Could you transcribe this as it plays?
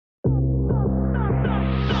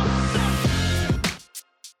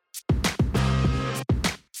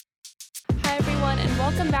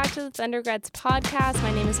Welcome back to the Thundergrats podcast.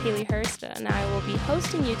 My name is Haleigh Hurst, and I will be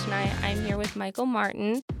hosting you tonight. I'm here with Michael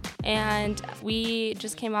Martin, and we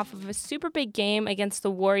just came off of a super big game against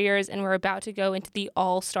the Warriors, and we're about to go into the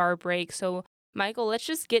All-Star break. So, Michael, let's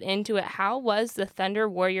just get into it. How was the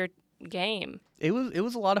Thunder-Warrior game? It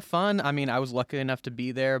was a lot of fun. I mean, I was lucky enough to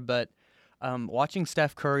be there, but watching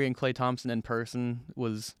Steph Curry and Klay Thompson in person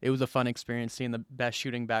was a fun experience, seeing the best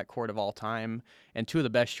shooting backcourt of all time and two of the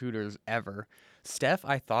best shooters ever. Steph,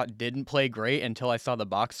 I thought, didn't play great until I saw the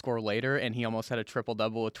box score later, and he almost had a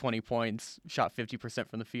triple-double with 20 points, shot 50%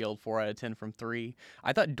 from the field, 4 out of 10 from 3.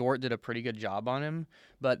 I thought Dort did a pretty good job on him,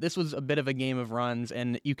 but this was a bit of a game of runs,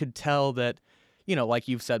 and you could tell that, you know, like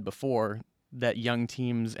you've said before, that young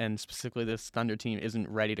teams, and specifically this Thunder team, isn't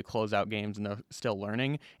ready to close out games, and they're still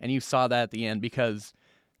learning, and you saw that at the end because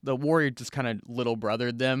the Warriors just kind of little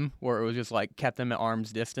brothered them, where it was just like kept them at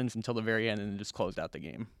arm's distance until the very end and then just closed out the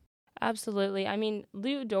game. Absolutely. I mean,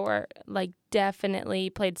 Lou Dort, definitely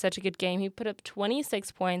played such a good game. He put up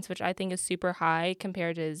 26 points, which I think is super high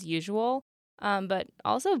compared to his usual. But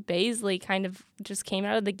also Bazley kind of just came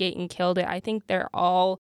out of the gate and killed it. I think they're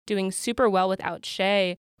all doing super well without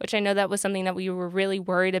Shai, which I know that was something that we were really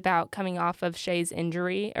worried about coming off of Shai's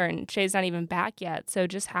injury, and Shai's not even back yet. So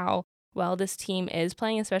just how well this team is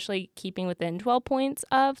playing, especially keeping within 12 points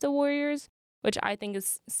of the Warriors, which I think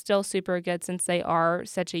is still super good since they are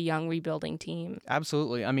such a young rebuilding team.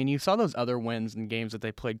 Absolutely. I mean, you saw those other wins in games that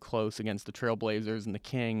they played close against the Trailblazers and the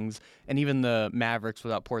Kings and even the Mavericks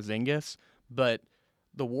without Porzingis, but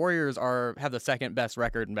the Warriors have the second best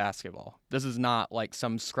record in basketball. This is not like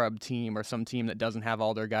some scrub team or some team that doesn't have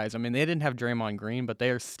all their guys. I mean, they didn't have Draymond Green, but they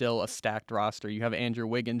are still a stacked roster. You have Andrew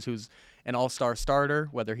Wiggins, who's an all-star starter,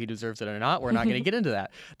 whether he deserves it or not. We're not going to get into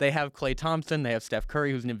that. They have Klay Thompson. They have Steph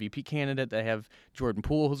Curry, who's an MVP candidate. They have Jordan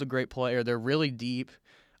Poole, who's a great player. They're really deep.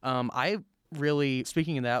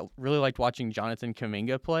 Speaking of that, really liked watching Jonathan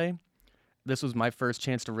Kuminga play. This was my first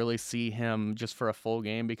chance to really see him just for a full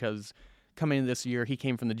game because coming into this year, he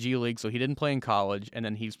came from the G League, so he didn't play in college, and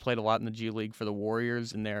then he's played a lot in the G League for the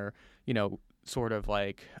Warriors in their,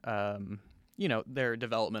 their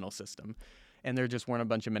developmental system. And there just weren't a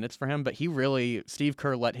bunch of minutes for him, but Steve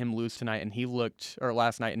Kerr let him loose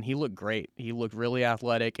last night, and he looked great. He looked really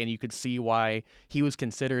athletic, and you could see why he was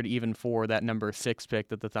considered even for that number 6 pick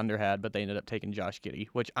that the Thunder had, but they ended up taking Josh Giddey,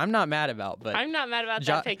 which I'm not mad about. But I'm not mad about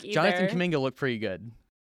that pick either. Jonathan Kuminga looked pretty good.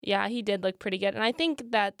 Yeah, he did look pretty good. And I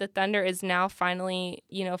think that the Thunder is now finally,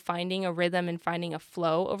 finding a rhythm and finding a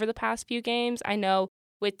flow over the past few games. I know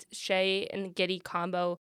with Shai and Giddey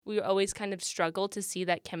combo, we always kind of struggled to see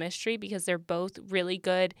that chemistry because they're both really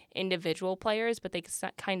good individual players, but they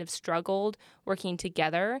kind of struggled working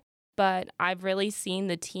together. But I've really seen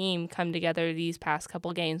the team come together these past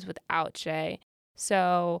couple games without Shai.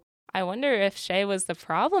 So I wonder if Shai was the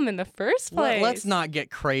problem in the first place. Let's not get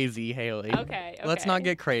crazy, Haleigh. Okay. Let's not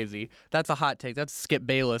get crazy. That's a hot take. That's Skip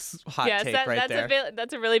Bayless hot take right there.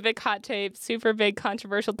 That's a really big hot take, super big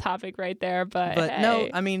controversial topic right there. But hey. No,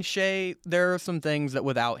 I mean, Shai, there are some things that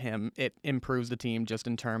without him, it improves the team just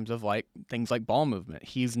in terms of things like ball movement.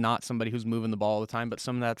 He's not somebody who's moving the ball all the time, but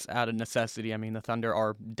some of that's out of necessity. I mean, the Thunder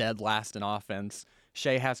are dead last in offense.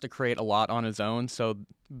 Shai has to create a lot on his own, so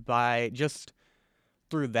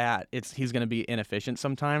through that, he's going to be inefficient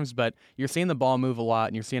sometimes, but you're seeing the ball move a lot,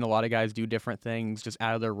 and you're seeing a lot of guys do different things just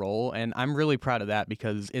out of their role, and I'm really proud of that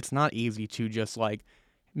because it's not easy to just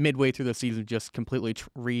midway through the season just completely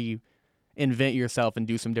reinvent yourself and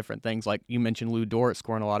do some different things. Like you mentioned, Lou Dort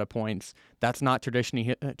scoring a lot of points. That's not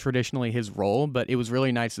traditionally his role, but it was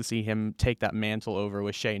really nice to see him take that mantle over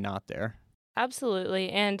with Shai not there. Absolutely,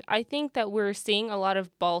 and I think that we're seeing a lot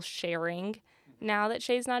of ball sharing now that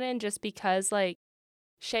Shai's not in, just because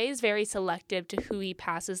Shai is very selective to who he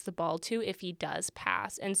passes the ball to if he does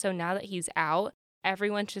pass. And so now that he's out,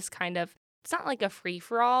 everyone's just it's not like a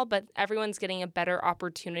free-for-all, but everyone's getting a better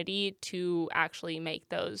opportunity to actually make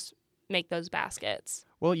those baskets.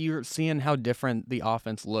 Well, you're seeing how different the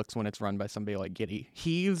offense looks when it's run by somebody like Giddey.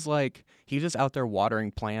 He's just out there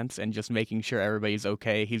watering plants and just making sure everybody's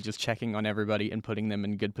okay. He's just checking on everybody and putting them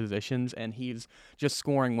in good positions, and he's just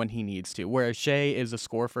scoring when he needs to. Whereas Shai is a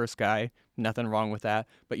score-first guy, nothing wrong with that,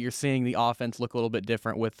 but you're seeing the offense look a little bit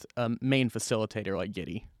different with a main facilitator like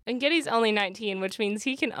Giddey. And Giddey's only 19, which means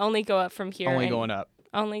he can only go up from here. Only going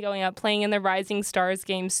up, playing in the Rising Stars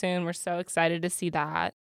game soon. We're so excited to see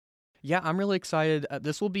that. Yeah, I'm really excited.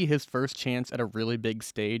 This will be his first chance at a really big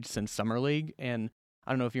stage since Summer League. And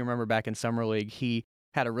I don't know if you remember back in Summer League, he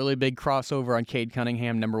had a really big crossover on Cade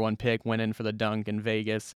Cunningham, number 1 pick, went in for the dunk in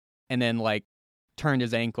Vegas, and then turned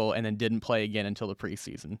his ankle and then didn't play again until the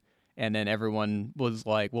preseason. And then everyone was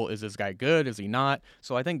like, well, is this guy good? Is he not?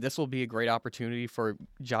 So I think this will be a great opportunity for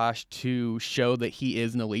Josh to show that he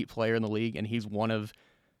is an elite player in the league, and he's one of,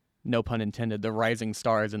 no pun intended, the rising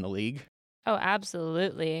stars in the league. Oh,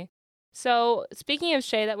 absolutely. So speaking of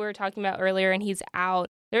Shai that we were talking about earlier, and he's out,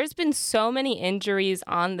 there's been so many injuries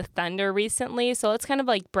on the Thunder recently. So let's kind of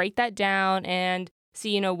like break that down and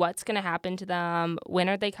see, what's going to happen to them. When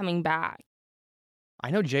are they coming back? I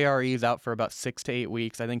know JRE is out for about 6 to 8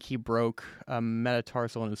 weeks. I think he broke a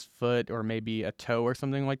metatarsal in his foot or maybe a toe or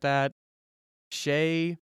something like that.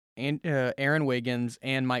 Shai, and Aaron Wiggins,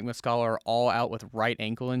 and Mike Muscala are all out with right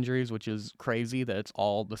ankle injuries, which is crazy that it's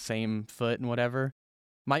all the same foot and whatever.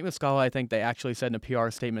 Mike Muscala, I think they actually said in a PR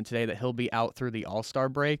statement today that he'll be out through the All-Star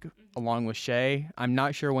break along with Shai. I'm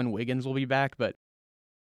not sure when Wiggins will be back, but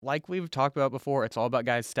like we've talked about before, it's all about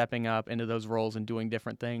guys stepping up into those roles and doing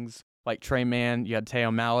different things. Like Trey Mann, you had Teo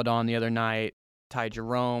Maledon the other night, Ty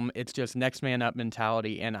Jerome. It's just next man up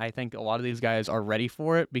mentality, and I think a lot of these guys are ready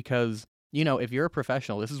for it because, if you're a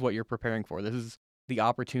professional, this is what you're preparing for. This is the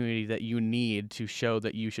opportunity that you need to show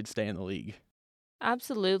that you should stay in the league.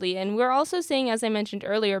 Absolutely. And we're also seeing, as I mentioned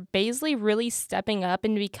earlier, Bazley really stepping up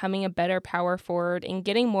and becoming a better power forward and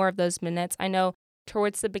getting more of those minutes. I know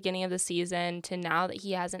towards the beginning of the season to now that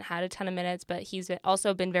he hasn't had a ton of minutes, but he's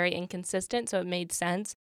also been very inconsistent, so it made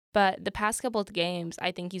sense. But the past couple of games,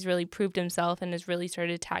 I think he's really proved himself and has really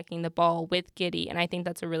started attacking the ball with Giddey, and I think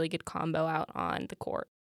that's a really good combo out on the court.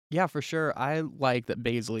 Yeah, for sure. I like that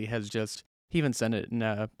Bazley he even said it in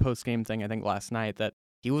a post-game thing, I think, last night, that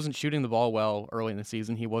he wasn't shooting the ball well early in the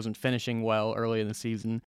season. He wasn't finishing well early in the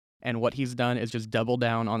season. And what he's done is just double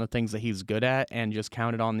down on the things that he's good at and just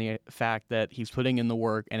counted on the fact that he's putting in the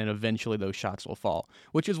work and then eventually those shots will fall,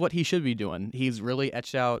 which is what he should be doing. He's really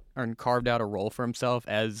etched out or carved out a role for himself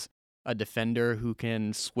as a defender who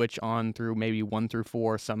can switch on through maybe 1 through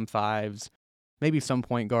 4, some 5s, maybe some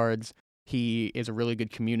point guards. He is a really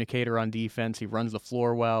good communicator on defense. He runs the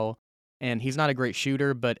floor well. And he's not a great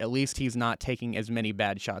shooter, but at least he's not taking as many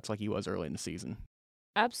bad shots like he was early in the season.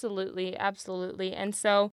 Absolutely, absolutely. And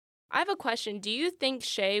so I have a question. Do you think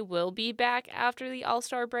Shai will be back after the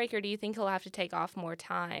All-Star break, or do you think he'll have to take off more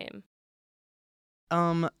time?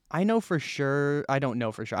 I know for sure. I don't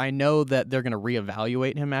know for sure. I know that they're going to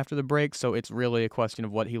reevaluate him after the break, so it's really a question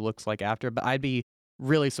of what he looks like after. But I'd be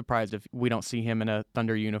really surprised if we don't see him in a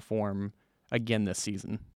Thunder uniform again this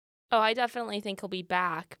season. Oh, I definitely think he'll be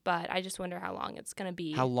back, but I just wonder how long it's going to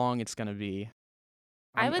be. How long it's going to be.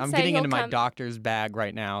 I'm say getting he'll into my doctor's bag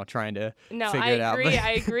right now, trying to figure it out. No,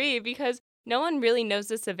 I agree, because no one really knows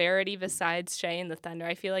the severity besides Shai and the Thunder.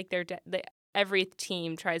 I feel like every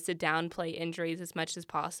team tries to downplay injuries as much as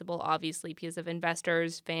possible, obviously, because of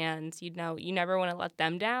investors, fans. You never want to let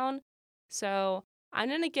them down. So I'm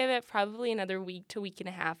going to give it probably another week to week and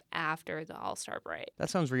a half after the All-Star break. That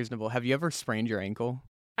sounds reasonable. Have you ever sprained your ankle?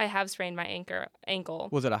 I have sprained my ankle.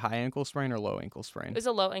 Was it a high ankle sprain or low ankle sprain? It was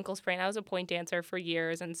a low ankle sprain. I was a point dancer for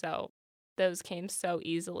years, and so those came so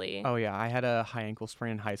easily. Oh, yeah. I had a high ankle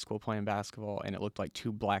sprain in high school playing basketball, and it looked like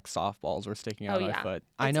 2 black softballs were sticking out of my foot.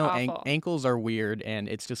 I know ankles are weird, and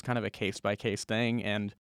it's just kind of a case-by-case thing,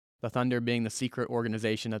 and the Thunder being the secret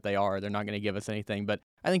organization that they are, they're not going to give us anything. But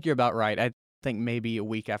I think you're about right. I think maybe a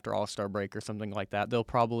week after All-Star break or something like that, they'll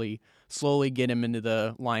probably slowly get him into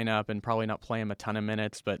the lineup and probably not play him a ton of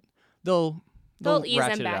minutes, but they'll ease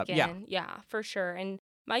him back in. Yeah, for sure. And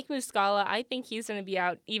Mike Muscala, I think he's going to be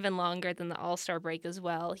out even longer than the All-Star break as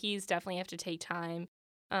well. He's definitely have to take time.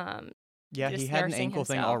 Yeah, he had an ankle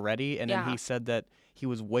thing already, and then he said that he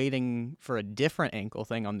was waiting for a different ankle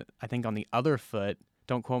thing on the other foot.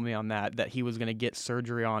 Don't quote me on that he was going to get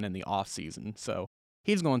surgery on in the off season. So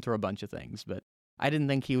he's going through a bunch of things, but I didn't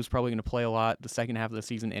think he was probably going to play a lot the second half of the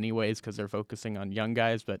season anyways because they're focusing on young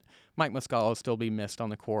guys, but Mike Muscala will still be missed on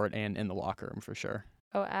the court and in the locker room for sure.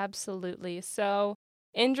 Oh, absolutely. So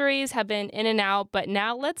injuries have been in and out, but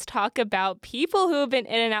now let's talk about people who have been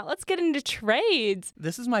in and out. Let's get into trades.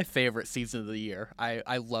 This is my favorite season of the year.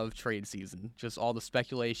 I love trade season. Just all the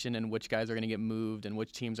speculation and which guys are going to get moved and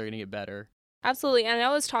which teams are going to get better. Absolutely. And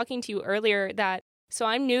I was talking to you earlier so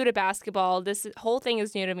I'm new to basketball. This whole thing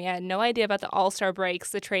is new to me. I had no idea about the All-Star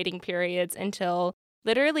breaks, the trading periods, until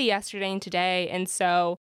literally yesterday and today. And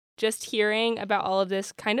so just hearing about all of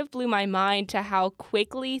this kind of blew my mind to how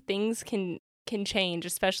quickly things can change,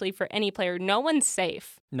 especially for any player. No one's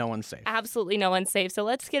safe. No one's safe. Absolutely no one's safe. So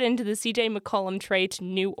let's get into the CJ McCollum trade to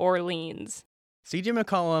New Orleans. CJ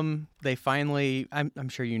McCollum, they finally, I'm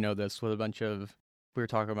sure you know this with a bunch of, we were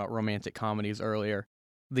talking about romantic comedies earlier.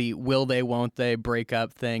 the will they, won't they break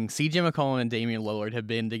up thing. CJ McCollum and Damian Lillard have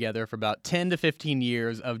been together for about 10 to 15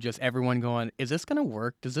 years of just everyone going, is this going to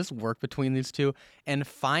work? Does this work between these two? And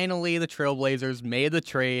finally, the Trailblazers made the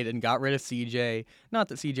trade and got rid of CJ. Not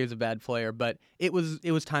that CJ's a bad player, but it was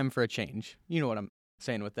time for a change. You know what I'm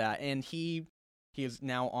saying with that. And he is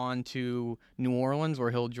now on to New Orleans,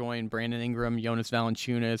 where he'll join Brandon Ingram, Jonas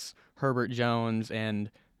Valanciunas, Herbert Jones, and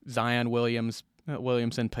Zion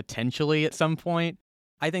Williamson potentially at some point.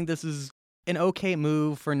 I think this is an okay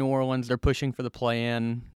move for New Orleans. They're pushing for the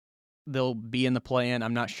play-in. They'll be in the play-in.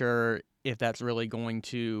 I'm not sure if that's really going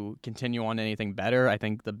to continue on anything better. I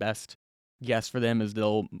think the best guess for them is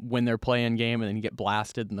they'll win their play-in game and then get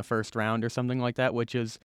blasted in the first round or something like that, which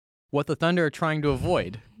is what the Thunder are trying to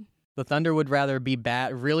avoid. The Thunder would rather be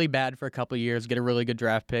bad, really bad for a couple of years, get a really good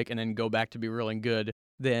draft pick, and then go back to be really good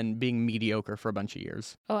than being mediocre for a bunch of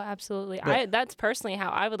years. Oh, absolutely. But That's personally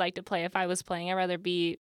how I would like to play if I was playing. I'd rather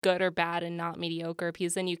be good or bad and not mediocre,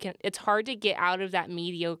 because then it's hard to get out of that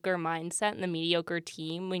mediocre mindset and the mediocre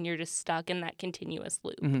team when you're just stuck in that continuous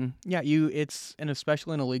loop. Mm-hmm. Yeah, and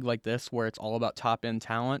especially in a league like this where it's all about top end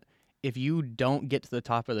talent, if you don't get to the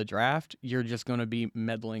top of the draft, you're just going to be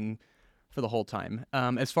meddling for the whole time.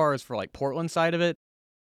 As far as for like Portland's side of it,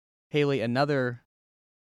 Haleigh, another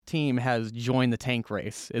team has joined the tank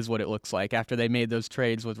race, is what it looks like, after they made those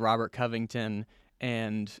trades with Robert Covington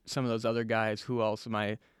and some of those other guys. Who else am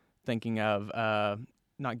I thinking of?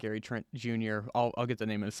 Not Gary Trent Jr. I'll get the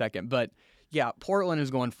name in a second. But yeah, Portland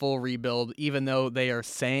is going full rebuild, even though they are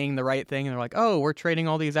saying the right thing. And they're like, oh, we're trading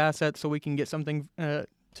all these assets so we can get something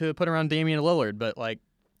to put around Damian Lillard. But like,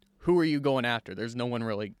 who are you going after? There's no one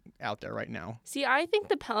really out there right now. See, I think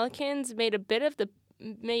the Pelicans made a bit of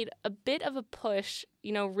a push,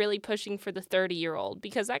 really pushing for the 30-year-old,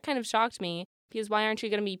 because that kind of shocked me. Because why aren't you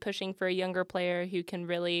going to be pushing for a younger player who can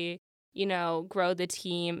really, grow the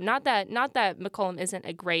team? Not that McCollum isn't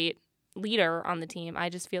a great leader on the team. I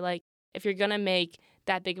just feel like if you're going to make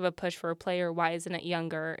that big of a push for a player, why isn't it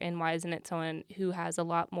younger, and why isn't it someone who has a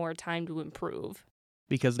lot more time to improve?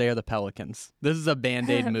 Because they are the Pelicans. This is a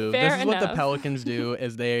Band-Aid move. Fair This is what the enough. Pelicans do,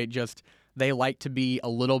 is they like to be a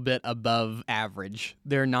little bit above average.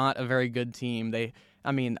 They're not a very good team. I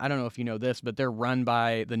don't know if you know this, but they're run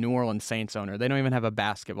by the New Orleans Saints owner. They don't even have a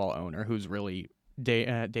basketball owner who's really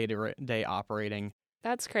day-to-day operating.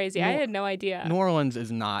 That's crazy. I had no idea. New Orleans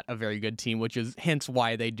is not a very good team, which is hence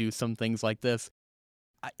why they do some things like this.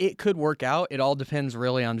 It could work out. It all depends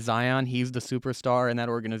really on Zion. He's the superstar in that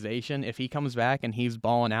organization. If he comes back and he's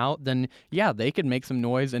balling out, then yeah, they could make some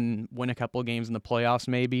noise and win a couple of games in the playoffs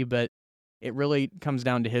maybe, but it really comes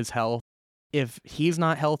down to his health. If he's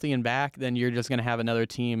not healthy and back, then you're just going to have another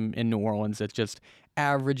team in New Orleans that's just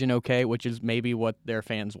average and okay, which is maybe what their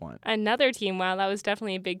fans want. Another team, wow, that was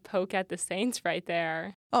definitely a big poke at the Saints right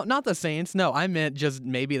there. Oh, not the Saints. No, I meant just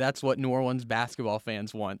maybe that's what New Orleans basketball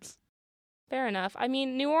fans want. Fair enough.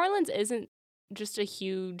 New Orleans isn't just a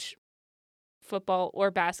huge football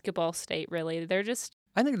or basketball state, really.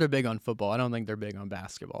 I think they're big on football. I don't think they're big on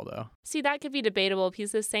basketball, though. See, that could be debatable,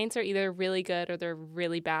 because the Saints are either really good or they're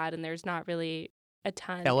really bad, and there's not really a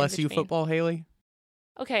ton. LSU football, Haleigh?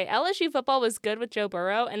 Okay, LSU football was good with Joe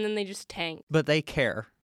Burrow, and then they just tanked. But they care.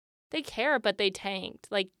 They care, but they tanked.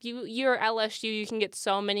 Like, you're LSU, you can get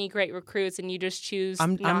so many great recruits, and you just choose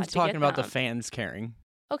I'm not to talking get about them. the fans caring.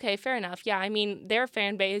 Okay, fair enough. Yeah, their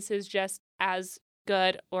fan base is just as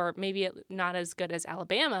good, or maybe not as good as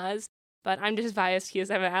Alabama's, but I'm just biased because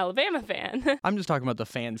I'm an Alabama fan. I'm just talking about the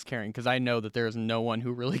fans caring, because I know that there is no one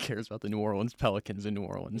who really cares about the New Orleans Pelicans in New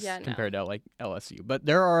Orleans compared to like LSU. But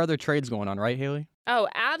there are other trades going on, right, Haleigh? Oh,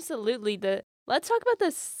 absolutely. Let's talk about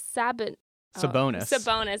the Sabonis.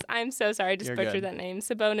 Sabonis. I'm so sorry. I just You're butchered good. that name.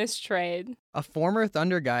 Sabonis trade. A former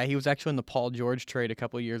Thunder guy. He was actually in the Paul George trade a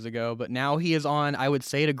couple of years ago, but now he is on, I would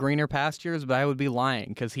say, to greener pastures, but I would be lying,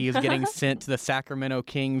 because he is getting sent to the Sacramento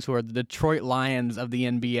Kings, who are the Detroit Lions of the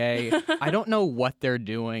NBA. I don't know what they're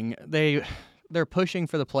doing. They're pushing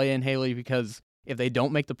for the play-in, Haleigh, because if they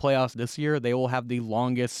don't make the playoffs this year, they will have the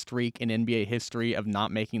longest streak in NBA history of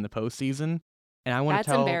not making the postseason. And That's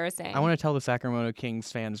embarrassing. I want to tell the Sacramento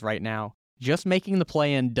Kings fans right now, just making the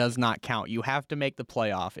play-in does not count. You have to make the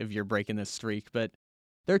playoff if you're breaking this streak. But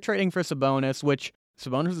they're trading for Sabonis, which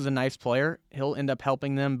Sabonis is a nice player. He'll end up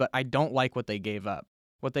helping them, but I don't like what they gave up.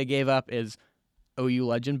 What they gave up is OU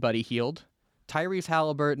legend Buddy Hield, Tyrese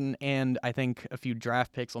Halliburton, and I think a few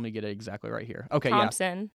draft picks. Let me get it exactly right here. Okay,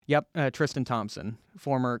 Thompson. Yep, Tristan Thompson,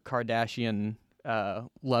 former Kardashian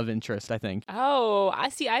love interest, I think. Oh, I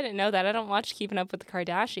see. I didn't know that. I don't watch Keeping Up with the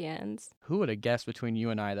Kardashians. Who would have guessed between you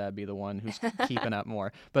and I that'd be the one who's keeping up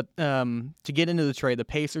more? But to get into the trade, the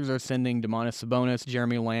Pacers are sending Domantas Sabonis,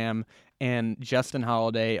 Jeremy Lamb, and Justin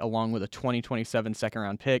Holiday, along with a 2027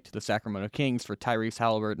 second-round pick, to the Sacramento Kings for Tyrese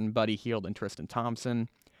Halliburton, Buddy Hield, and Tristan Thompson.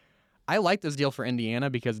 I like this deal for Indiana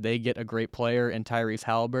because they get a great player in Tyrese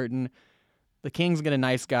Halliburton. The Kings get a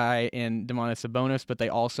nice guy in Domantas Sabonis, but they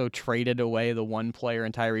also traded away the one player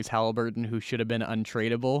in Tyrese Halliburton who should have been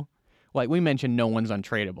untradeable. Like we mentioned, no one's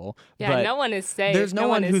untradeable. Yeah, but no one is safe. There's no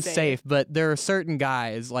one who's safe, but there are certain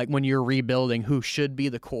guys, like when you're rebuilding, who should be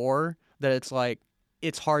the core, that it's like,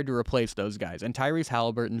 it's hard to replace those guys. And Tyrese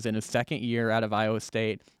Halliburton's in his second year out of Iowa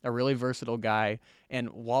State, a really versatile guy. And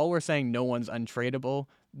while we're saying no one's untradeable,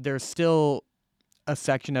 there's still a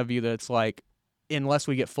section of you that's like, unless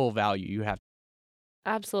we get full value, you have to.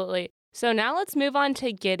 Absolutely. So now let's move on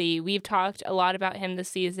to Giddey. We've talked a lot about him this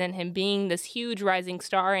season, him being this huge rising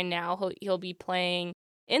star, and now he'll be playing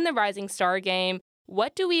in the Rising Star game.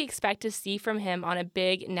 What do we expect to see from him on a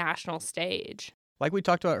big national stage? Like we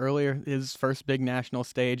talked about earlier, his first big national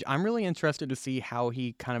stage, I'm really interested to see how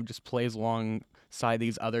he kind of just plays alongside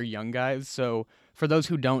these other young guys. So for those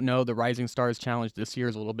who don't know, the Rising Stars Challenge this year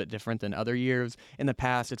is a little bit different than other years. In the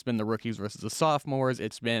past, it's been the rookies versus the sophomores.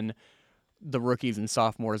 It's been the rookies and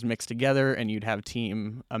sophomores mixed together, and you'd have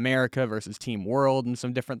Team America versus Team World and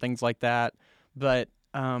some different things like that. But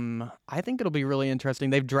I think it'll be really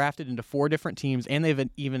interesting. They've drafted into 4 different teams, and they've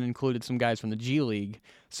even included some guys from the G League.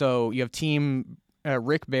 So you have Team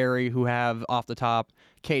Rick Barry, who have off the top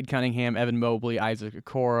Cade Cunningham, Evan Mobley, Isaac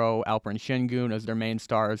Okoro, Alperen Şengün as their main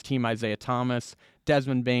stars. Team Isaiah Thomas,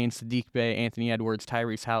 Desmond Bane, Sadiq Bey, Anthony Edwards,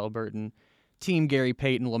 Tyrese Halliburton. Team Gary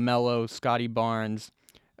Payton, LaMelo, Scotty Barnes.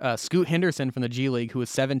 Scoot Henderson from the G League, who is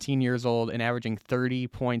 17 years old and averaging 30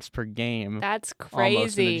 points per game. That's crazy.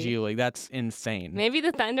 Almost in the G League. That's insane. Maybe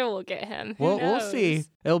the Thunder will get him. Well, we'll see.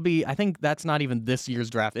 It'll be, I think that's not even this year's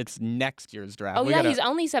draft. It's next year's draft. Oh, yeah, he's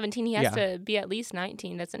only 17. He has to be at least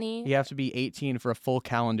 19, doesn't he? You have to be 18 for a full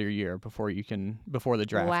calendar year before the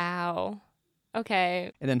draft. Wow.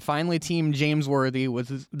 Okay. And then finally, Team James Worthy.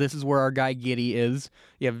 This is where our guy Giddey is.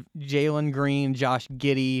 You have Jalen Green, Josh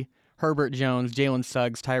Giddey, Herbert Jones, Jalen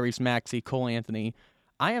Suggs, Tyrese Maxey, Cole Anthony.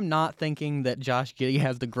 I am not thinking that Josh Giddey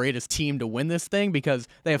has the greatest team to win this thing because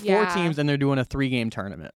they have 4 teams and they're doing a 3-game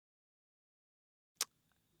tournament.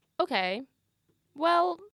 Okay.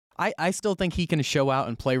 Well, I still think he can show out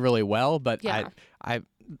and play really well, but I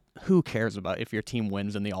who cares about if your team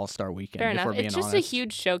wins in the All-Star weekend? Fair enough. We're being it's just honest. a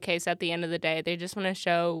huge showcase at the end of the day. They just want to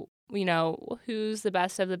show, who's the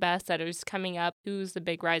best of the best that is coming up, who's the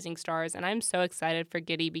big rising stars. And I'm so excited for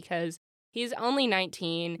Giddey because he's only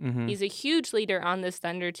 19. Mm-hmm. He's a huge leader on this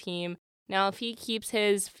Thunder team. Now, if he keeps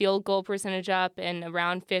his field goal percentage up and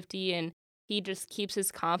around 50 and he just keeps his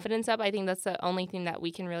confidence up, I think that's the only thing that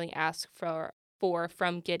we can really ask for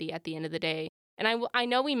from Giddey at the end of the day. And I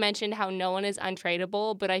know we mentioned how no one is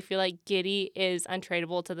untradeable, but I feel like Giddey is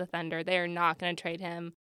untradeable to the Thunder. They are not going to trade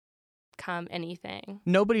him come anything.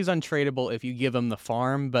 Nobody's untradeable if you give them the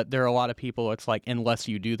farm, but there are a lot of people, it's like, unless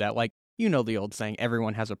you do that, like, the old saying,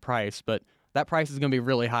 everyone has a price, but that price is going to be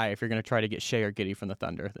really high if you're going to try to get Shea or Giddey from the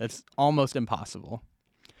Thunder. It's almost impossible.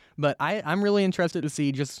 But I'm really interested to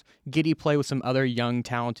see just Giddey play with some other young,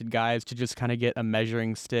 talented guys to just kind of get a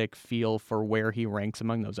measuring stick feel for where he ranks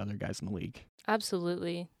among those other guys in the league.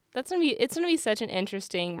 Absolutely. It's gonna be such an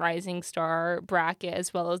interesting rising star bracket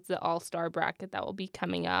as well as the all-star bracket that will be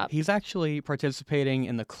coming up. He's actually participating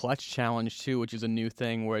in the clutch challenge too, which is a new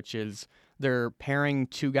thing, which is they're pairing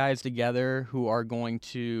 2 guys together who are going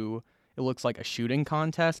to, it looks like a shooting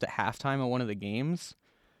contest at halftime of one of the games.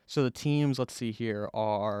 So the teams, let's see here,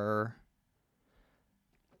 are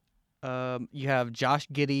you have Josh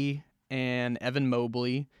Giddey and Evan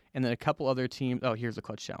Mobley, and then a couple other teams. Oh, here's the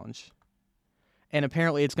clutch challenge. And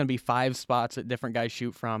apparently it's going to be 5 spots that different guys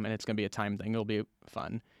shoot from, and it's going to be a time thing. It'll be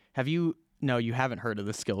fun. No, you haven't heard of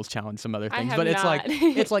the skills challenge, some other things. But it's not.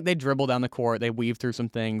 it's like they dribble down the court, they weave through some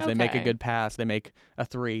things, They make a good pass, they make a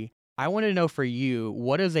 3. I want to know for you,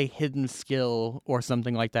 what is a hidden skill or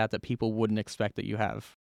something like that people wouldn't expect that you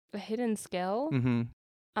have? A hidden skill?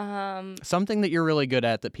 Mm-hmm. Something that you're really good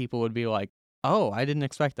at that people would be like, oh, I didn't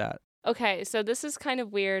expect that. Okay, so this is kind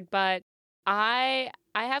of weird, but I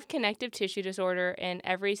have connective tissue disorder in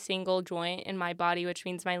every single joint in my body, which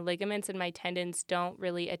means my ligaments and my tendons don't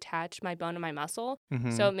really attach my bone to my muscle.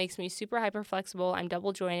 Mm-hmm. So it makes me super hyperflexible. I'm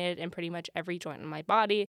double jointed in pretty much every joint in my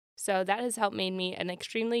body. So that has helped made me an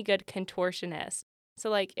extremely good contortionist. So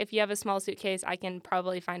like if you have a small suitcase, I can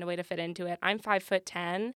probably find a way to fit into it. I'm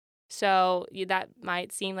 5'10", So that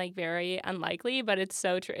might seem like very unlikely, but it's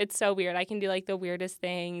so true. It's so weird. I can do like the weirdest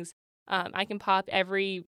things. I can pop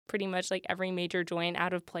pretty much like every major joint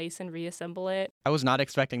out of place and reassemble it. I was not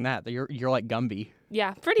expecting that. You're like Gumby.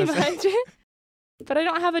 Yeah, pretty much. But I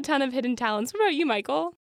don't have a ton of hidden talents. What about you,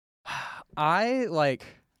 Michael? I'm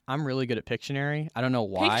really good at Pictionary. I don't know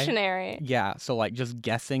why. Pictionary. Yeah, so like just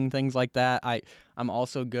guessing things like that. I'm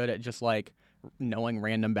also good at just like knowing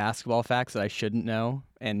random basketball facts that I shouldn't know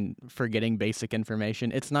and forgetting basic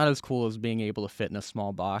information. It's not as cool as being able to fit in a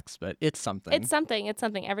small box, but it's something. It's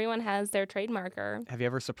something. Everyone has their trademarker. Have you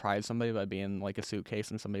ever surprised somebody by being like a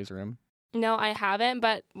suitcase in somebody's room? No, I haven't,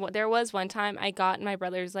 but there was one time I got in my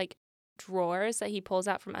brother's like drawers that he pulls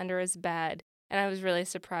out from under his bed, and I was really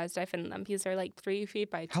surprised I found them because they're like 3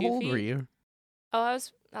 feet by 2 feet. How old were you?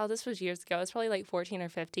 This was years ago. I was probably like 14 or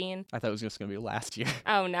 15. I thought it was just gonna be last year.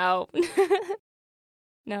 Oh no.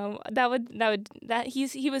 No,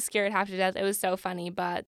 he was scared half to death. It was so funny,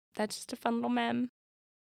 but that's just a fun little meme.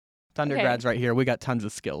 Thunder grads right here. We got tons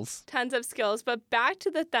of skills. But back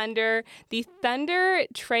to the Thunder. The Thunder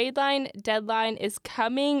trade line deadline is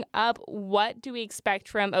coming up. What do we expect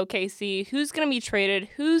from OKC? Who's going to be traded?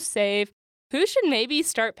 Who's safe? Who should maybe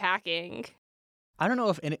start packing? I don't know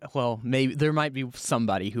if maybe there might be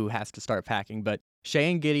somebody who has to start packing, but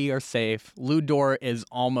Shea and Giddey are safe. Lou Dort is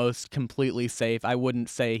almost completely safe. I wouldn't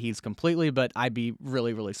say he's completely, but I'd be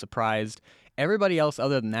really, really surprised. Everybody else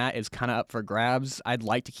other than that is kind of up for grabs. I'd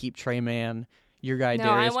like to keep Trey Mann, your guy Darius Bazley.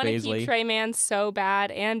 No, I want to keep Trey Mann so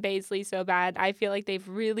bad and Bazley so bad. I feel like they've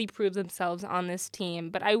really proved themselves on this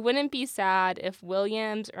team. But I wouldn't be sad if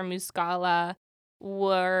Williams or Muscala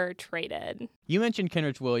were traded. You mentioned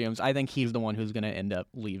Kenrich Williams. I think he's the one who's going to end up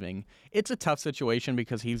leaving. It's a tough situation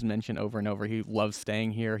because he's mentioned over and over he loves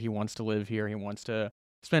staying here. He wants to live here. He wants to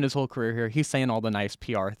spend his whole career here. He's saying all the nice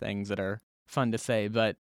PR things that are fun to say.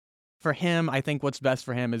 But for him, I think what's best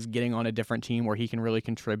for him is getting on a different team where he can really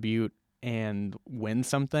contribute and win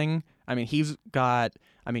something. I mean,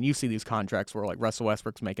 you see these contracts where like Russell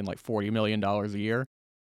Westbrook's making like $40 million a year.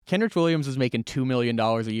 Kenrich Williams is making $2 million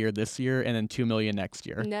a year this year and then $2 million next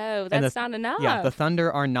year. No, that's not enough. Yeah, the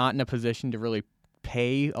Thunder are not in a position to really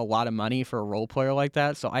pay a lot of money for a role player like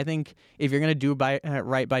that. So I think if you're going to do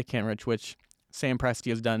right by Kenrich, which Sam Presti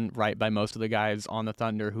has done right by most of the guys on the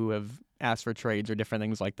Thunder who have asked for trades or different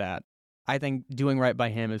things like that, I think doing right by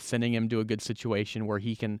him is sending him to a good situation where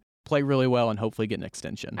he can play really well and hopefully get an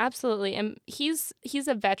extension. Absolutely. And he's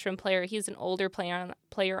a veteran player. He's an older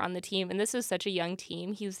player on the team. And this is such a young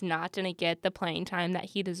team. He's not going to get the playing time that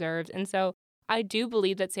he deserves. And so I do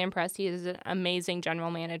believe that Sam Presti is an amazing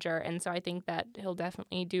general manager. And so I think that he'll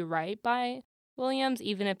definitely do right by Williams,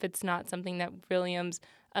 even if it's not something that Williams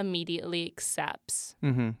immediately accepts.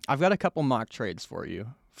 Mm-hmm. I've got a couple mock trades for you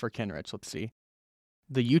for Kenrich. Let's see.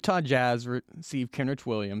 The Utah Jazz receive Kenrich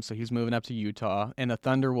Williams, so he's moving up to Utah, and the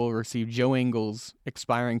Thunder will receive Joe Ingles'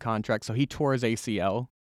 expiring contract, so he tore his ACL,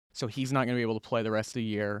 so he's not going to be able to play the rest of the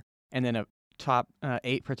year, and then a top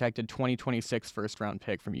 8 protected 2026 first-round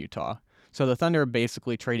pick from Utah. So the Thunder are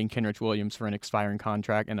basically trading Kenrich Williams for an expiring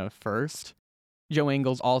contract and a first. Joe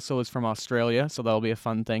Ingles also is from Australia, so that'll be a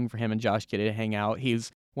fun thing for him and Josh Giddey to hang out.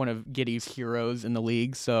 He's one of Giddey's heroes in the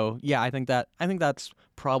league. So yeah, I think that's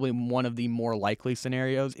probably one of the more likely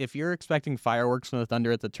scenarios. If you're expecting fireworks from the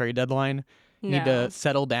Thunder at the trade deadline, you need to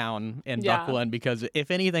settle down and buckle in, because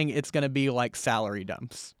if anything, it's going to be like salary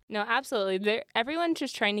dumps. No, absolutely. Everyone's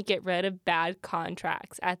just trying to get rid of bad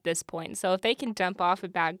contracts at this point. So if they can dump off a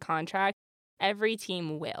bad contract, every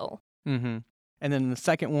team will. Mm-hmm. And then the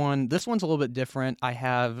second one, this one's a little bit different. I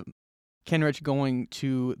have Kenrich going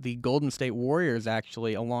to the Golden State Warriors,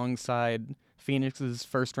 actually, alongside Phoenix's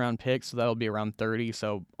first-round pick, so that'll be around 30,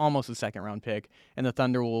 so almost a second-round pick. And the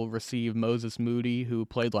Thunder will receive Moses Moody, who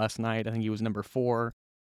played last night. I think he was number 4.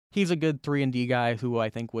 He's a good 3-and-D guy who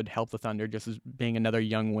I think would help the Thunder just as being another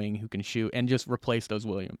young wing who can shoot and just replace those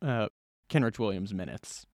Kenrich Williams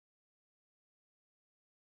minutes.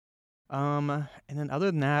 And then other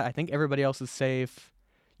than that, I think everybody else is safe.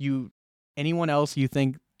 Anyone else you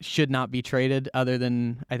think should not be traded other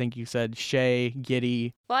than, I think you said, Shea,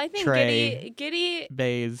 Giddey, well, I think Trey, Giddey,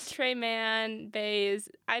 Baze. Trey Mann, Baze,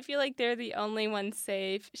 I feel like they're the only ones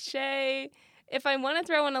safe. Shea, if I want to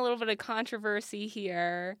throw in a little bit of controversy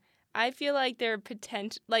here, I feel like their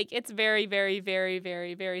potential, like it's very, very, very,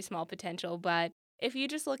 very, very small potential, but if you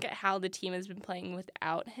just look at how the team has been playing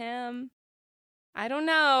without him, I don't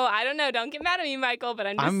know. Don't get mad at me, Michael, but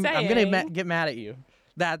I'm saying. I'm going to get mad at you.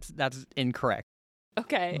 That's incorrect.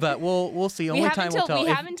 Okay. But we'll see. Only time will tell. We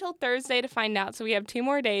have until Thursday to find out, so we have 2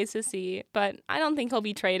 more days to see. But I don't think he'll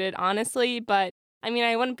be traded, honestly. But, I mean,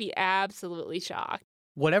 I wouldn't be absolutely shocked.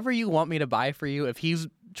 whatever you want me to buy for you, if he's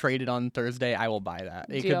traded on Thursday, I will buy that.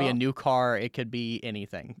 It could be a new car. It could be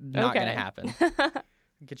anything. Not going to happen.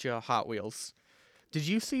 Get you a Hot Wheels. Did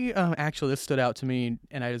you see, actually, this stood out to me,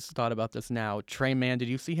 and I just thought about this now. Trey Mann, did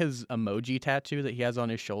you see his emoji tattoo that he has on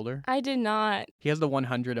his shoulder? I did not. He has the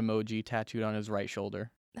 100 emoji tattooed on his right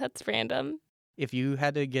shoulder. That's random. If you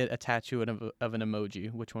had to get a tattoo of an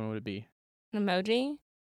emoji, which one would it be? An emoji?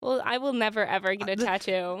 Well, I will never, ever get a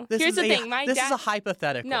tattoo. Here's the thing. This is a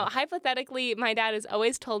hypothetical. No, hypothetically, my dad has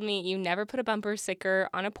always told me you never put a bumper sticker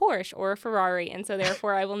on a Porsche or a Ferrari, and so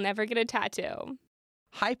therefore I will never get a tattoo.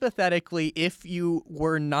 Hypothetically, if you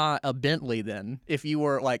were not a Bentley then, if you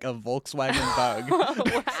were like a Volkswagen Bug.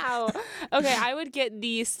 Wow. Okay, I would get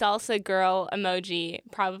the salsa girl emoji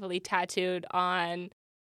probably tattooed on,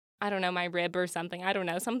 I don't know, my rib or something. I don't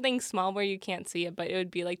know, something small where you can't see it, but it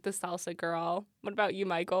would be like the salsa girl. What about you,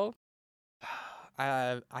 Michael?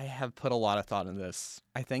 I have put a lot of thought in this.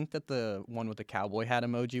 I think that the one with the cowboy hat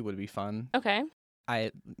emoji would be fun. Okay.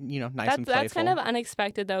 Nice and playful. That's kind of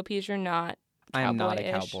unexpected, though, because you're not I am not a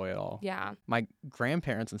cowboy at all. Yeah. My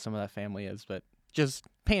grandparents and some of that family is, but just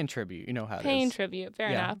paying tribute. You know how it is. Paying tribute. Fair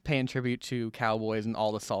enough. Paying tribute to cowboys and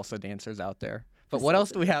all the salsa dancers out there. But what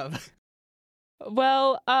else do we have?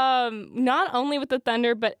 Well, not only with the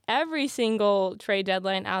Thunder, but every single trade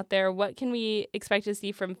deadline out there, what can we expect to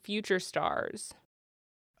see from future stars?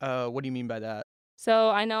 What do you mean by that? So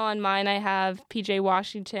I know on mine I have PJ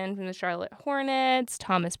Washington from the Charlotte Hornets,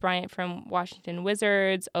 Thomas Bryant from Washington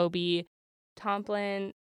Wizards, Obi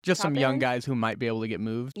Toppin. Just some young guys who might be able to get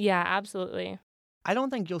moved. Yeah, absolutely. I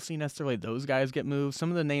don't think you'll see necessarily those guys get moved.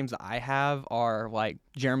 Some of the names I have are like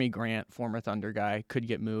Jeremy Grant, former Thunder guy, could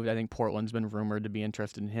get moved. I think Portland's been rumored to be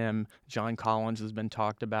interested in him. John Collins has been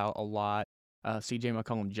talked about a lot. CJ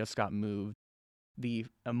McCollum just got moved. The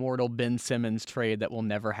immortal Ben Simmons trade that will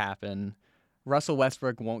never happen. Russell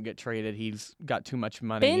Westbrook won't get traded. He's got too much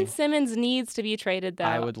money. Ben Simmons needs to be traded, though.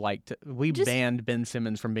 I would like to. We banned Ben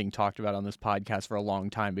Simmons from being talked about on this podcast for a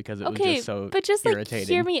long time because it was just so but just irritating. Like,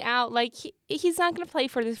 hear me out. Like, he's not going to play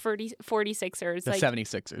for the 46ers. The like,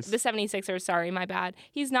 76ers. The 76ers, sorry, my bad.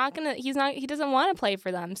 He doesn't want to play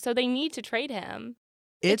for them, so they need to trade him.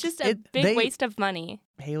 It's just a big waste of money.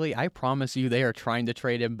 Haleigh, I promise you they are trying to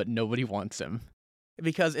trade him, but nobody wants him.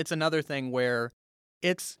 Because it's another thing where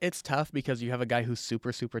it's tough because you have a guy who's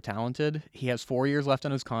super, super talented. He has 4 years left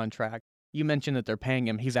on his contract. You mentioned that they're paying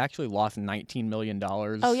him. He's actually lost $19 million.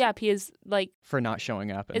 Oh, yeah. He is for not showing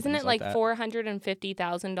up. And isn't it like that.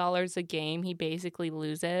 $450,000 a game he basically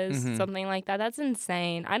loses? Mm-hmm. Something like that. That's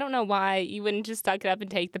insane. I don't know why you wouldn't just suck it up and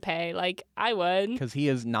take the pay. Like, I would. Because he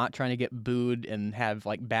is not trying to get booed and have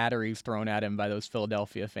like batteries thrown at him by those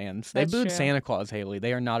Philadelphia fans. They booed Santa Claus, Haleigh.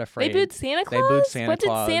 They are not afraid. They booed Santa Claus? They booed Santa Claus.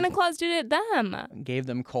 What did Santa Claus do to them? Gave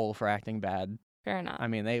them coal for acting bad. Fair enough. I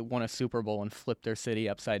mean, they won a Super Bowl and flipped their city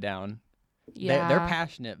upside down. Yeah. They're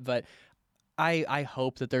passionate, but I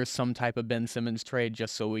hope that there's some type of Ben Simmons trade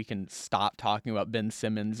just so we can stop talking about Ben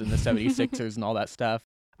Simmons and the 76ers and all that stuff.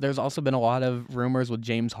 There's also been a lot of rumors with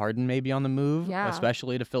James Harden maybe on the move,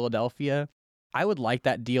 especially to Philadelphia. I would like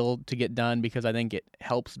that deal to get done because I think it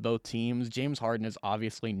helps both teams. James Harden is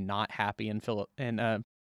obviously not happy in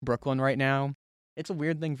Brooklyn right now. It's a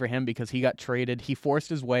weird thing for him because he got traded. He forced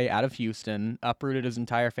his way out of Houston, uprooted his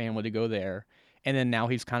entire family to go there. And then now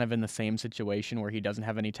he's kind of in the same situation where he doesn't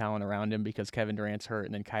have any talent around him because Kevin Durant's hurt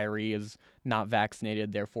and then Kyrie is not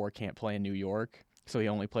vaccinated, therefore can't play in New York. So he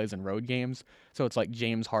only plays in road games. So it's like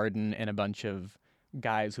James Harden and a bunch of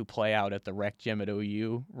guys who play out at the rec gym at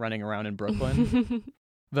OU running around in Brooklyn.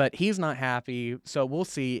 But he's not happy. So we'll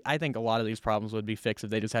see. I think a lot of these problems would be fixed if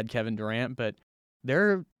they just had Kevin Durant. But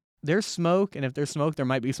there's smoke. And if there's smoke, there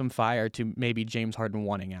might be some fire to maybe James Harden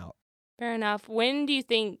wanting out. Fair enough. When do you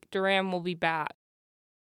think Durant will be back?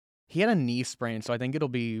 He had a knee sprain, so I think it'll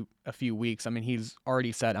be a few weeks. I mean, he's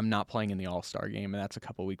already said, I'm not playing in the All-Star game, and that's a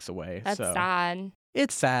couple weeks away. That's sad.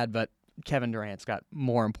 It's sad, but Kevin Durant's got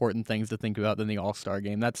more important things to think about than the All-Star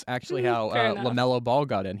game. That's actually how LaMelo Ball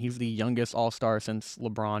got in. He's the youngest All-Star since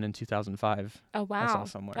LeBron in 2005. Oh, wow. I saw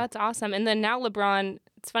somewhere. That's awesome. And then now LeBron,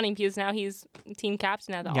 it's funny because now he's team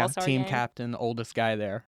captain at the All-Star game. Team captain, oldest guy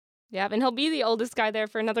there. Yeah, and he'll be the oldest guy there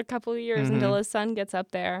for another couple of years until his son gets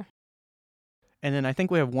up there. And then I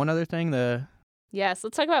think we have one other thing. Yes,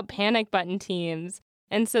 let's talk about panic button teams.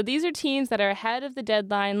 And so these are teams that are ahead of the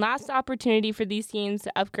deadline. Last opportunity for these teams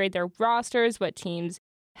to upgrade their rosters. What teams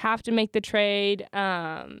have to make the trade?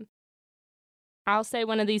 I'll say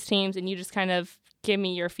one of these teams, and you just kind of give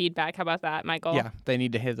me your feedback. How about that, Michael? Yeah, they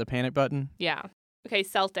need to hit the panic button. Yeah. Okay,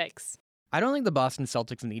 Celtics. I don't think the Boston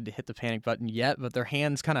Celtics need to hit the panic button yet, but their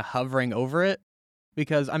hands kind of hovering over it.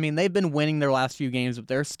 Because, I mean, they've been winning their last few games, but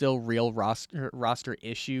there's still real roster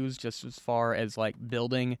issues just as far as, like,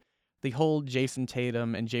 building. The whole Jason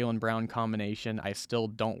Tatum and Jaylen Brown combination I still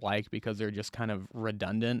don't like because they're just kind of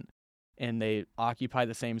redundant, and they occupy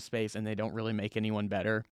the same space, and they don't really make anyone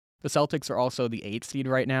better. The Celtics are also the 8th seed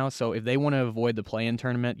right now, so if they want to avoid the play-in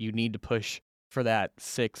tournament, you need to push for that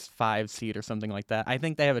 6-5 seed or something like that. I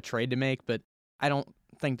think they have a trade to make, but I don't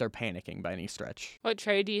think they're panicking by any stretch. What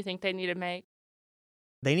trade do you think they need to make?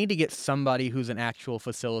 They need to get somebody who's an actual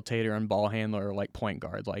facilitator and ball handler, like point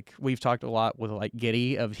guard. Like, we've talked a lot with, like,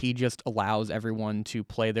 Giddey, of he just allows everyone to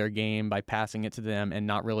play their game by passing it to them and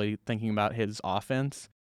not really thinking about his offense.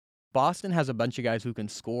 Boston has a bunch of guys who can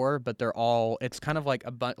score, but they're all, it's kind of like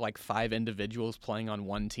like 5 individuals playing on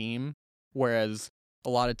one team, whereas a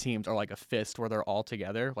lot of teams are like a fist where they're all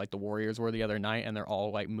together, like the Warriors were the other night, and they're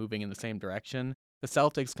all like moving in the same direction. The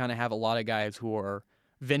Celtics kind of have a lot of guys who are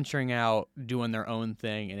venturing out, doing their own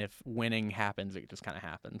thing, and if winning happens, it just kind of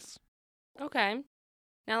happens. Okay.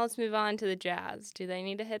 Now let's move on to the Jazz. Do they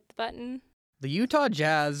need to hit the button? The Utah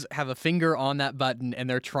Jazz have a finger on that button, and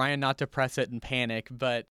they're trying not to press it and panic,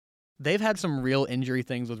 but they've had some real injury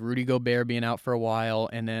things with Rudy Gobert being out for a while,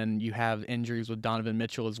 and then you have injuries with Donovan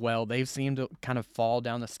Mitchell as well. They've seemed to kind of fall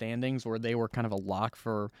down the standings where they were kind of a lock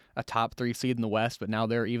for a top 3 seed in the West, but now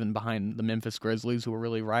they're even behind the Memphis Grizzlies, who are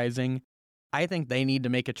really rising. I think they need to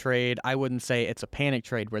make a trade. I wouldn't say it's a panic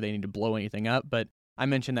trade where they need to blow anything up, but I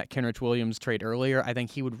mentioned that Kenrich Williams trade earlier. I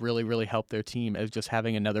think he would really, really help their team as just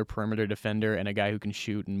having another perimeter defender and a guy who can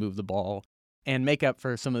shoot and move the ball and make up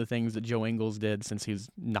for some of the things that Joe Ingles did since he's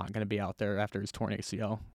not going to be out there after his torn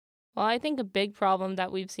ACL. Well, I think a big problem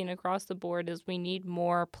that we've seen across the board is we need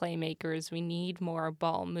more playmakers, we need more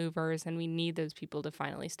ball movers, and we need those people to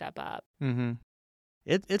finally step up. Mm-hmm.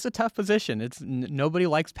 It's a tough position. Nobody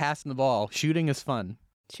likes passing the ball. Shooting is fun.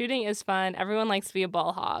 Shooting is fun. Everyone likes to be a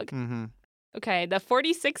ball hog. Mm-hmm. Okay, the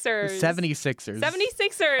 46ers. 76ers.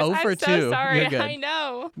 76ers. 0 for I'm 2. so sorry. You're good. I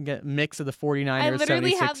know. Get mix of the 49ers, I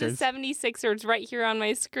literally 76ers. have the 76ers right here on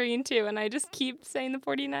my screen, too, and I just keep saying the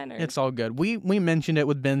 49ers. It's all good. We mentioned it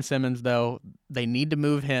with Ben Simmons, though. They need to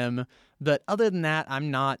move him. But other than that,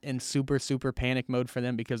 I'm not in super, super panic mode for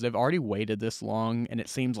them because they've already waited this long, and it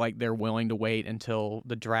seems like they're willing to wait until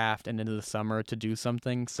the draft and into the summer to do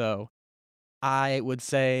something. So I would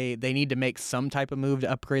say they need to make some type of move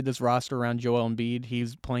to upgrade this roster around Joel Embiid.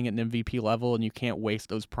 He's playing at an MVP level, and you can't waste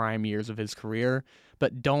those prime years of his career.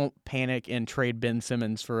 But don't panic and trade Ben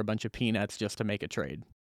Simmons for a bunch of peanuts just to make a trade.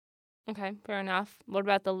 Okay, fair enough. What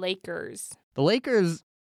about the Lakers? The Lakers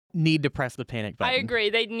need to press the panic button. I agree.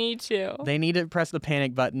 They need to. They need to press the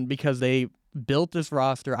panic button because they built this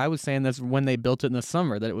roster. I was saying this when they built it in the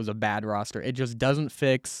summer, that it was a bad roster. It just doesn't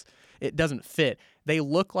fit. They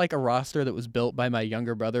look like a roster that was built by my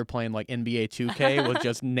younger brother playing like NBA 2K with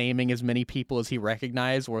just naming as many people as he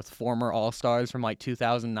recognized with former All-Stars from like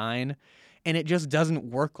 2009. And it just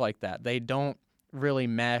doesn't work like that. They don't really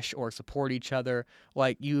mesh or support each other.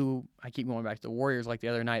 I keep going back to the Warriors like the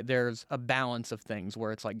other night. There's a balance of things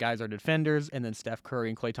where it's like guys are defenders and then Steph Curry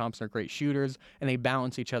and Klay Thompson are great shooters and they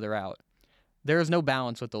balance each other out. There is no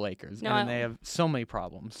balance with the Lakers, and they have so many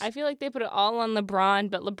problems. I feel like they put it all on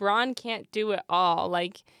LeBron, but LeBron can't do it all.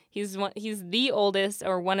 Like, he's the oldest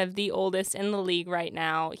or one of the oldest in the league right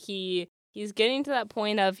now. He's getting to that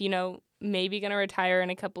point of, maybe going to retire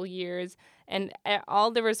in a couple years, and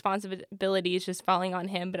all the responsibility is just falling on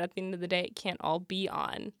him, but at the end of the day, it can't all be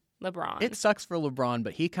on LeBron. It sucks for LeBron,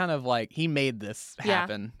 but he kind of he made this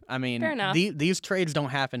happen. I mean, fair enough. These trades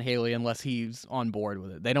don't happen, Haleigh, unless he's on board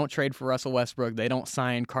with it. They don't trade for Russell Westbrook. They don't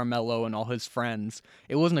sign Carmelo and all his friends.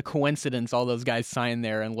 It wasn't a coincidence all those guys signed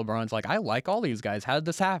there, and LeBron's like, I like all these guys. How did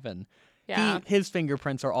this happen? Yeah. His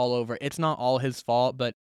fingerprints are all over. It's not all his fault,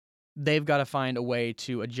 but they've got to find a way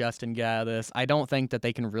to adjust and get out of this. I don't think that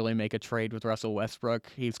they can really make a trade with Russell Westbrook.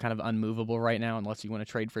 He's kind of unmovable right now unless you want to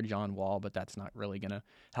trade for John Wall, but that's not really going to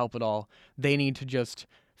help at all. They need to just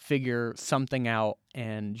figure something out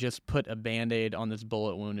and just put a Band-Aid on this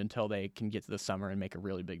bullet wound until they can get to the summer and make a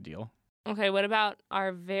really big deal. Okay, what about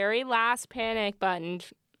our very last panic button,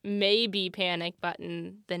 maybe panic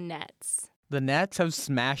button, the Nets? The Nets have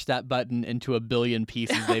smashed that button into a billion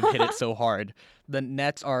pieces. They've hit it so hard. The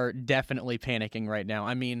Nets are definitely panicking right now.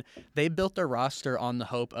 I mean, they built their roster on the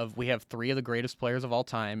hope of we have 3 of the greatest players of all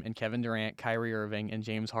time in Kevin Durant, Kyrie Irving, and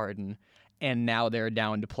James Harden. And now they're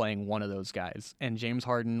down to playing one of those guys. And James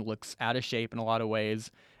Harden looks out of shape in a lot of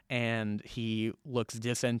ways. And he looks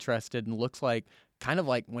disinterested and looks kind of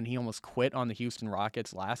like when he almost quit on the Houston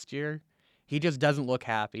Rockets last year. He just doesn't look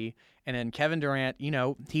happy. And then Kevin Durant,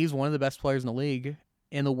 he's one of the best players in the league,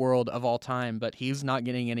 in the world of all time, but he's not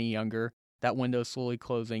getting any younger. that window's slowly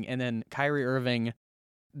closing. And then Kyrie Irving,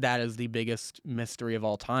 that is the biggest mystery of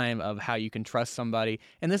all time of how you can trust somebody.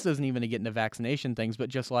 And this isn't even to get into vaccination things, but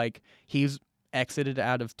just like he's exited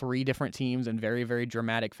out of 3 different teams in very, very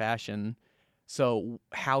dramatic fashion. So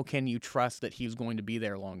how can you trust that he's going to be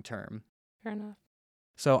there long term? Fair enough.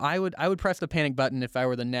 So I would press the panic button if I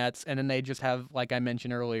were the Nets, and then they just have, like I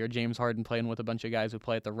mentioned earlier, James Harden playing with a bunch of guys who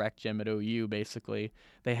play at the rec gym at OU, basically.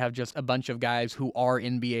 They have just a bunch of guys who are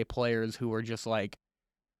NBA players who are just like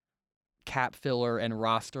cap filler and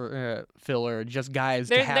roster filler, just guys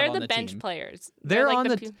to have on the team. They're the bench players.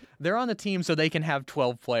 They're on the team so they can have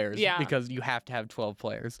 12 players because you have to have 12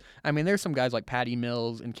 players. I mean, there's some guys like Patty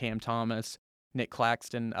Mills and Cam Thomas, Nick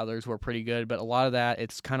Claxton, others who are pretty good, but a lot of that,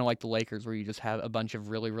 it's kind of like the Lakers where you just have a bunch of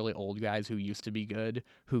really, really old guys who used to be good,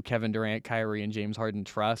 who Kevin Durant, Kyrie, and James Harden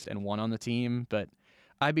trust and want on the team. But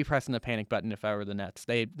I'd be pressing the panic button if I were the Nets.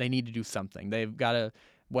 They need to do something. They've got to,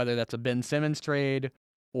 whether that's a Ben Simmons trade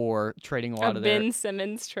or trading a lot of their... Ben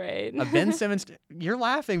Simmons trade. A Ben Simmons... You're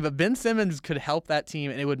laughing, but Ben Simmons could help that team,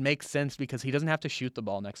 and it would make sense because he doesn't have to shoot the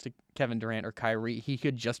ball next to Kevin Durant or Kyrie. He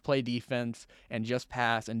could just play defense and just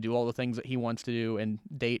pass and do all the things that he wants to do and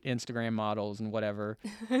date Instagram models and whatever.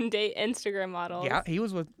 Date Instagram models. Yeah, he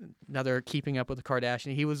was with another Keeping Up with the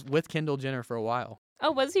Kardashians. He was with Kendall Jenner for a while.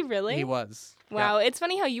 Oh, was he really? He was. Wow, yeah. It's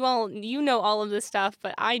funny how you know all of this stuff,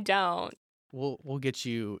 but I don't. We'll get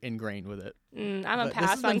you ingrained with it. I'm a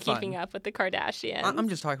pass on Keeping Up with the Kardashians. I'm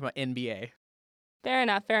just talking about NBA. Fair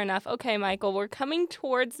enough. Okay, Michael, we're coming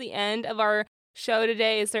towards the end of our show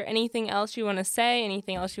today. Is there anything else you want to say?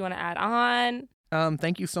 Anything else you want to add on?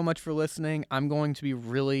 Thank you so much for listening. I'm going to be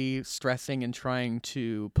really stressing and trying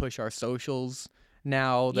to push our socials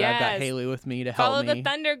now that I've got Haleigh with me to help me. Follow the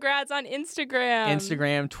Thundergrads on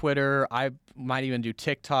Instagram, Twitter. I might even do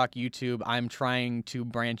TikTok, YouTube. I'm trying to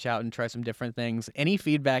branch out and try some different things. Any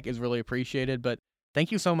feedback is really appreciated, but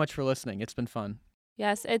thank you so much for listening. It's been fun.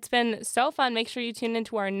 Yes, it's been so fun. Make sure you tune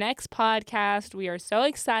into our next podcast. We are so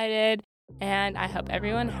excited, and I hope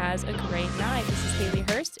everyone has a great night. This is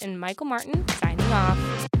Haleigh Hurst and Michael Martin signing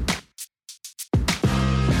off.